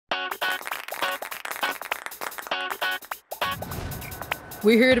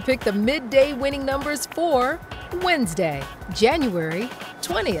We're here to pick the midday winning numbers for Wednesday, January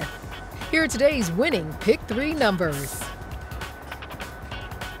 20th. Here are today's winning Pick 3 numbers.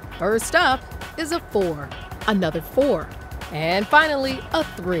 First up is a 4, another 4, and finally a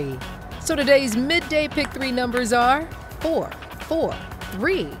 3. So today's midday Pick 3 numbers are 4, 4,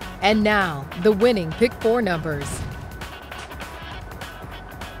 3. And now the winning Pick 4 numbers.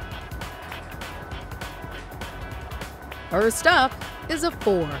 First up is a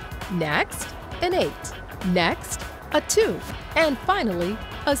 4, next an 8, next a 2, and finally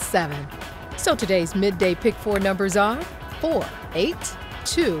a 7. So today's midday Pick 4 numbers are 4, 8,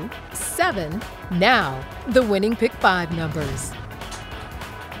 2, 7. Now the winning Pick 5 numbers.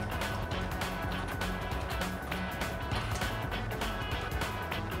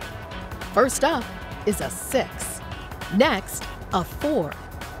 First up is a 6, next a 4,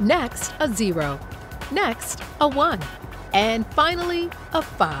 next a 0, next a 1, and finally a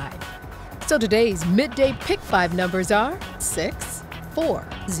 5. So today's midday Pick 5 numbers are 6, 4,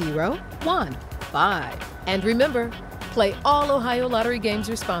 0, 1, 5. And remember, play all Ohio Lottery games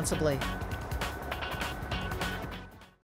responsibly.